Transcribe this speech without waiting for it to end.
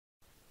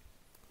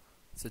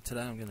So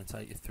today I'm going to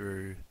take you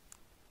through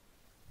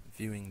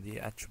viewing the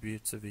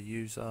attributes of a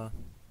user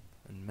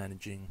and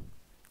managing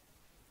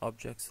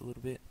objects a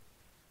little bit.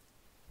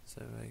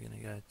 So we're going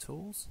to go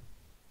Tools,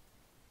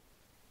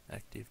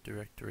 Active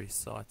Directory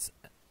Sites,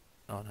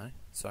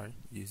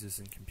 Users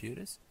and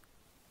Computers.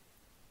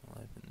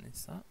 I'll open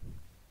this up.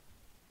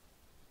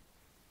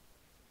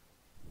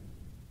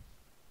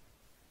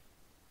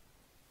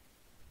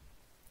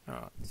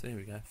 Alright, so here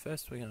we go.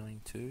 First we're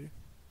going to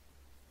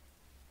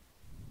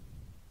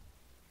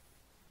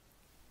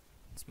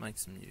let's make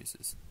some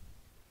users.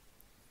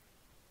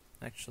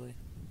 Actually,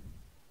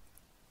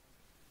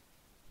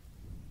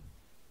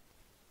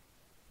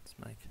 let's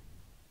make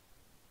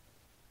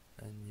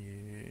a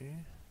new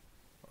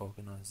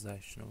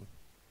organizational.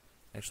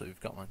 Actually,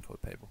 we've got one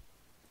called people.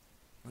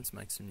 Let's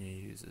make some new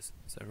users.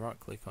 So right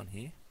click on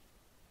here,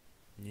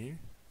 new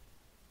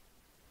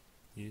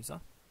user.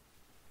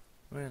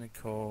 We're going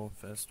to call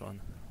first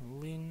one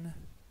Lynn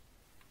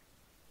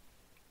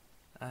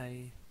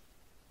A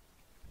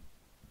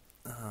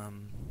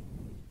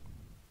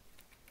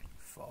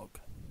Fog.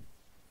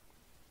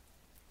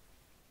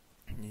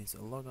 User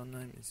logon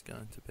name is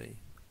going to be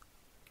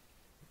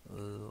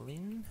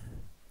Lynn.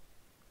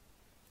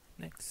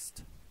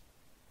 Next,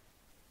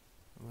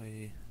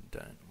 we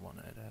don't want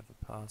it to have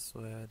a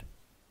password.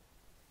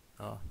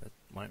 Oh, that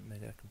won't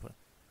meet our complaint.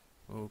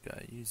 We'll go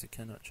user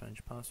cannot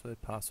change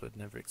password. Password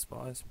never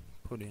expires.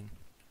 Put in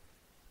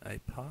a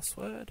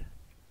password.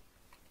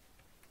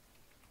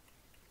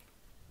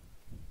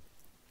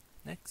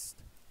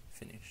 Next,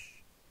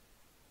 finish.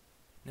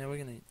 Now we're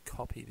going to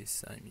copy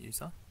this same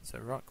user. So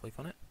right click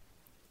on it,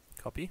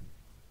 copy.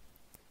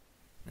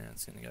 Now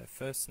it's going to go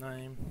first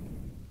name,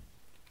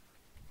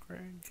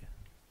 Greg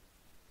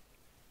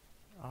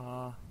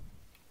R.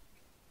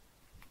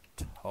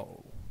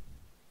 Toll.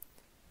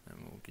 And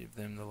we'll give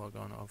them the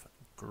logon of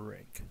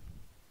Greg.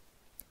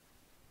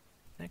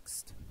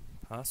 Next,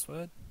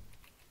 password.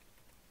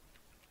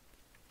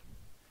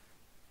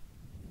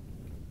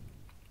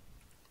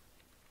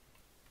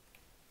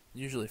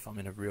 Usually if I'm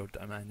in a real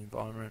domain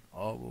environment,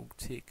 I will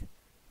tick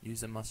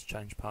user must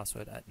change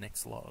password at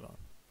next logon.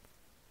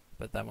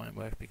 But that won't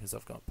work because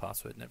I've got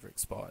password never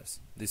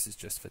expires. This is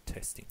just for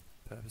testing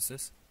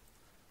purposes.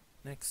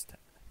 Next,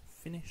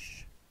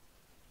 finish.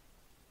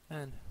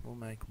 And we'll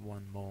make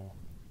one more.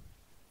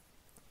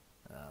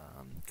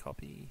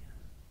 Copy.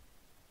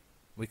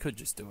 We could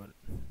just do it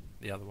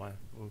the other way.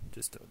 We'll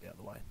just do it the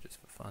other way, just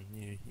for fun.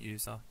 New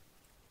user.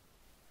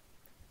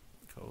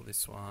 Call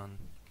this one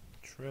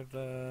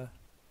Trevor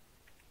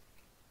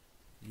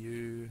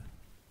U.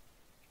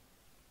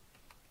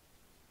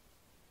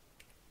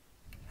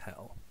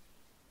 Hell.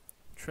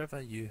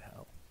 Trevor U.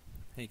 Hell.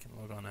 He can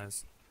log on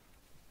as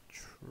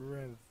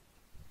Trevor.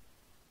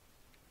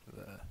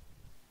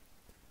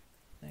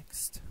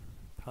 Next,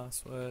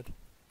 password.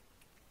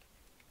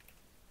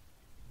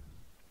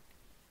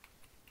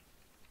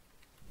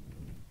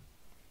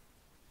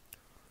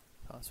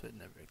 Password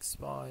never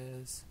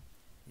expires.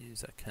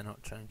 User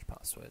cannot change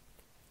password.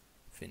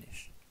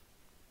 Finish.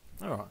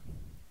 Alright.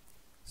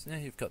 So now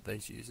you've got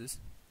these users.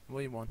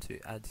 We want to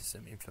add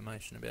some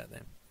information about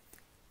them.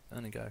 I'm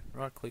going to go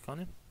right click on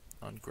him,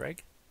 on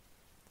Greg.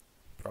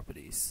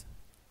 Properties.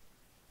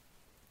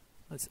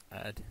 Let's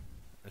add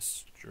a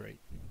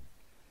street.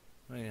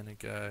 We're going to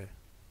go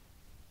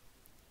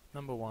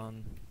number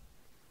 1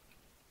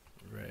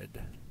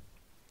 Red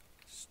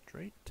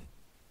Street.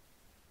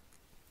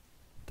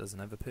 Doesn't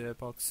have a PO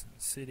box.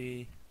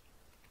 City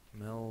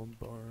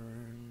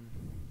Melbourne.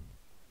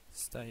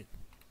 State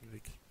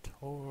Victoria.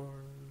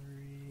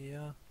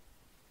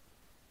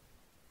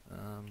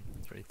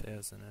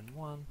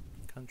 3001.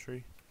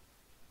 Country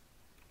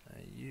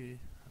AU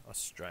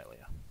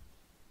Australia.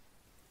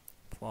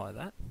 Apply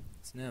that.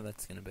 So now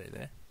that's going to be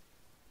there.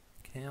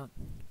 Account,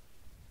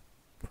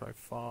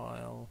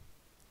 profile.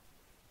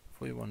 If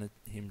we wanted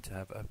him to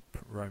have a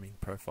roaming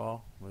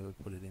profile, we would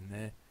put it in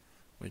there,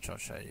 which I'll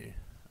show you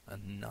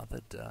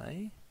another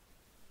day.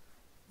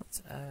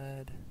 Let's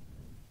add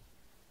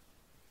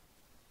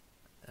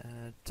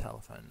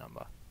telephone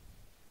number.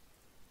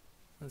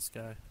 Let's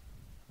go.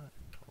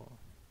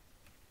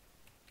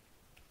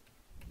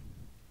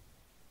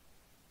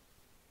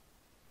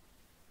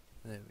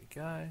 There we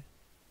go.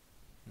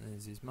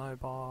 There's his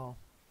mobile.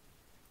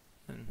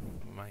 And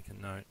we'll make a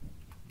note,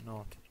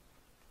 not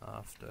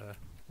after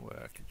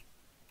work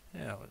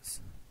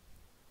hours.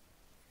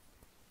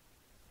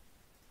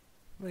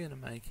 We're going to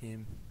make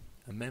him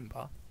a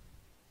member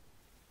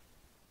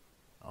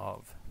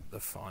of the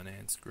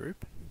finance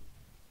group,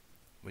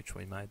 which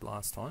we made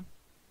last time.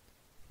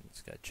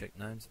 Let's go check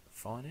names,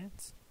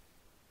 finance.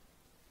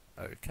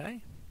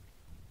 Okay.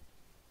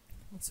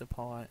 Let's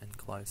apply and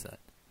close that.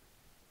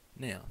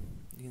 Now,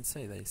 you can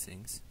see these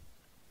things.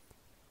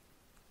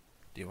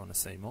 Do you want to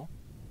see more?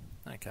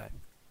 Okay.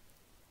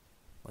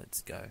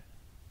 Let's go.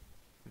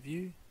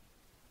 View,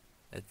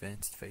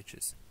 advanced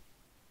features.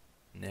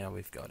 Now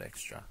we've got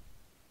extra.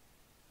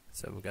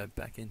 So we'll go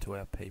back into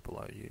our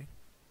people OU.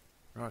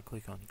 Right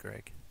click on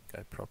Greg,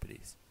 go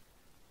properties.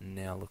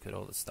 Now look at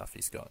all the stuff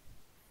he's got.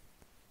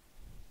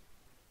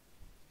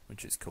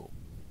 which is cool,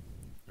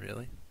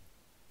 really.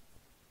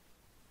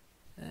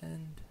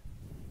 And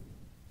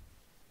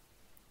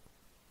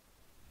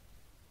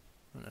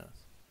what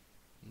else?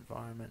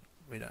 Environment,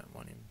 we don't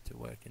want him to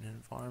work in an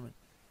environment.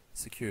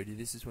 Security,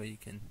 this is where you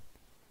can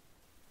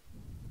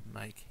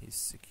make his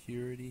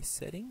security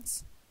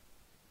settings.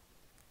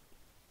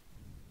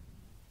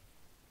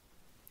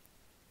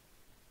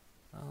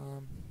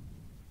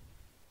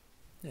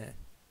 Yeah,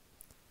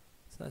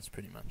 so that's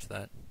pretty much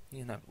that. You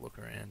can have a look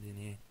around in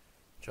here.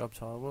 Job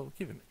title, well, we'll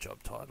give him a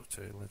job title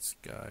too. Let's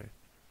go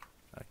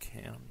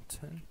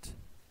accountant,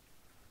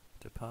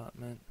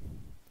 department,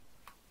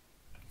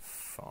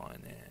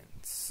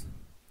 finance,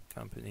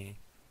 company,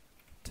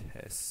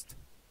 test,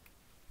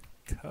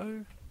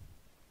 co,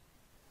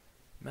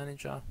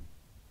 manager.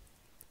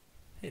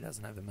 He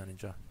doesn't have a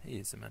manager, he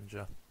is a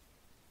manager.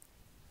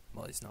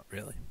 Well, he's not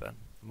really, but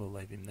we'll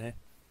leave him there.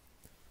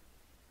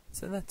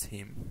 So that's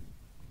him.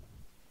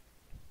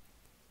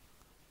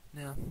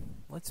 Now,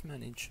 let's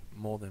manage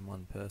more than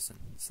one person.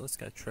 So let's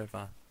go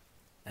Trevor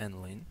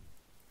and Lynn,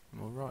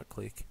 and we'll right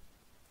click,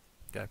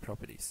 go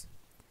properties.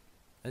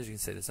 As you can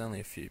see, there's only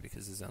a few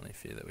because there's only a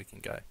few that we can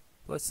go.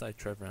 Let's say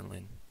Trevor and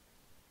Lynn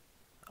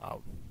are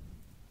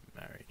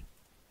married.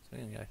 So we're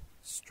going to go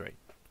street.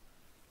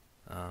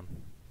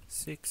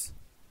 6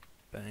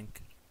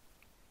 Bank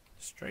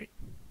Street.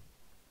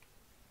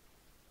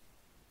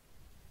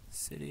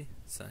 City,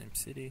 same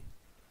city.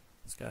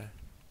 Let's go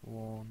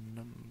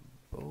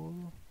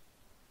Warrnambool.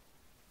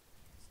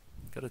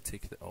 Got to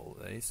tick all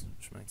of these,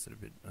 which makes it a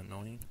bit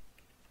annoying.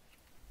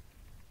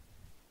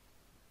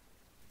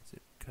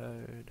 Zip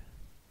code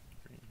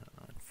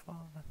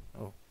 3995.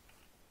 Oh,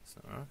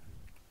 sorry.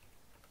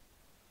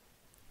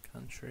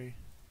 Country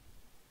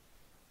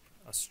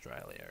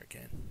Australia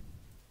again.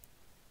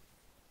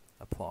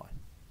 Apply.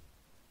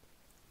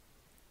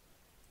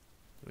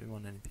 Do we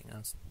want anything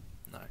else?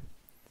 No.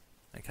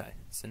 Okay,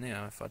 so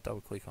now if I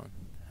double click on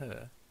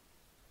her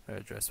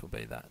address will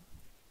be that.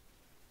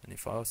 And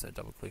if I also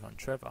double click on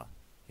Trevor,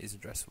 his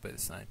address will be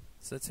the same.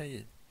 So that's how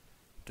you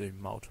do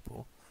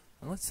multiple.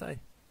 And let's say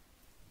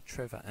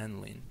Trevor and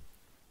Lynn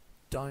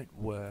don't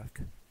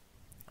work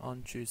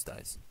on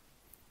Tuesdays.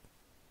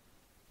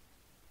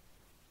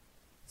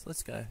 So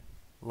let's go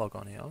log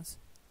on hours.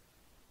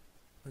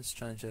 Let's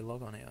change their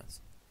log on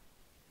hours.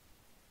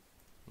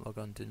 Log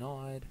on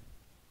denied.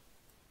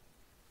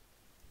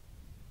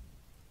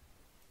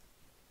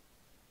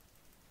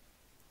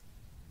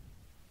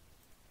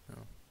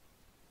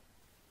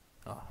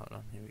 Oh, hold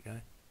on, here we go.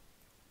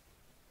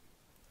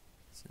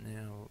 So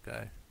now we'll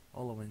go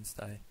all of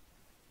Wednesday,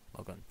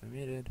 log on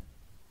permitted.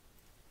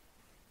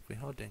 If we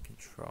hold down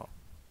control,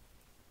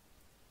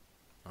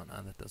 oh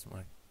no, that doesn't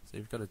work. So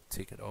you've got to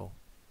tick it all,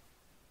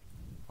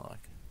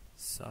 like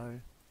so.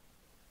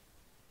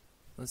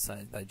 Let's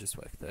say they just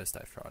work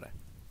Thursday, Friday.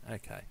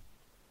 Okay.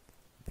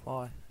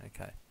 Apply,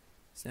 okay.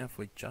 So now if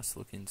we just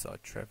look inside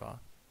Trevor,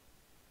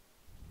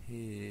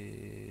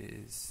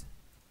 his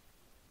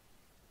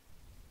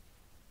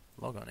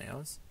log on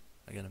hours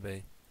are going to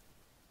be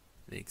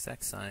the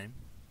exact same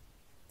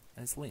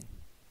as Lynn.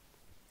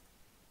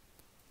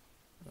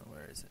 Oh,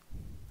 where is it?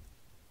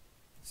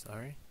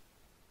 Sorry,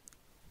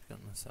 I've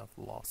gotten myself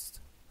lost.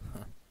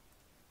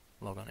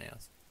 Log on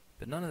hours,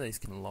 but none of these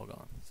can log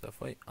on. So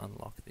if we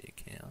unlock the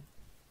account,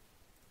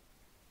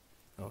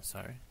 oh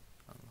sorry,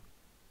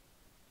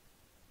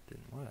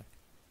 didn't work.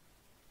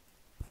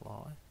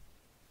 Apply.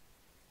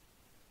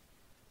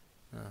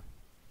 Oh,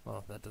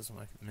 well that doesn't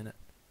work at the minute.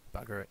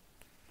 Bugger it.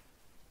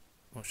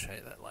 I'll show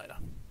you that later.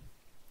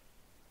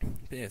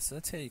 But yeah, so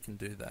that's how you can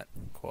do that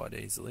quite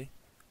easily.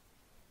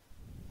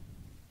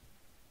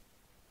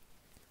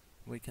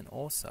 We can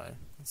also,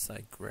 let's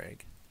say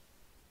Greg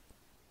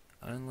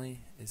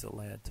only is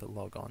allowed to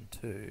log on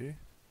to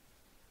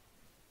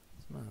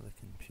some other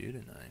computer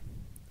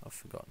name. I've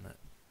forgotten it.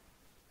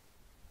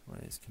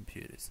 Where's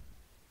computers?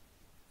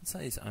 Let's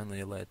say he's only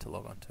allowed to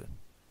log on to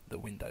the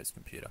Windows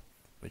computer,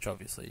 which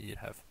obviously you'd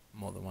have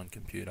more than one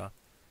computer.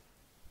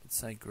 But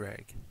say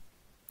Greg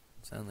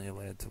is only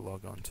allowed to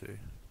log on to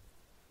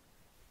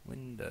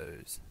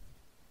Windows.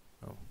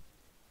 Oh.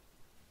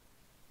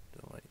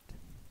 Delete.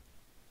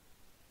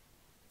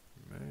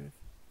 Remove.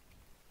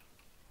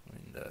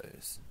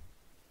 Windows.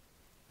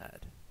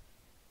 Add.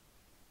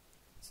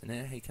 So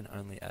now he can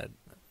only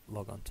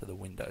log on to the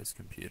Windows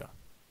computer.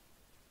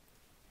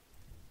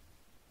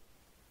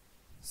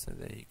 So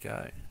there you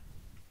go.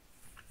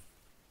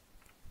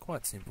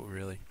 Quite simple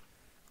really.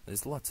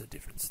 There's lots of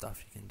different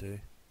stuff you can do.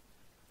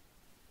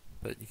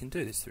 But you can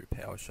do this through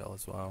PowerShell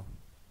as well,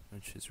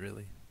 which is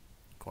really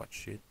quite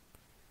shit.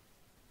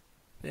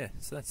 But yeah,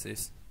 so that's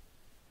this.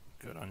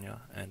 Good on ya.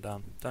 And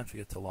don't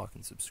forget to like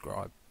and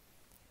subscribe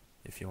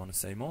if you want to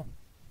see more.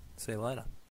 See you later.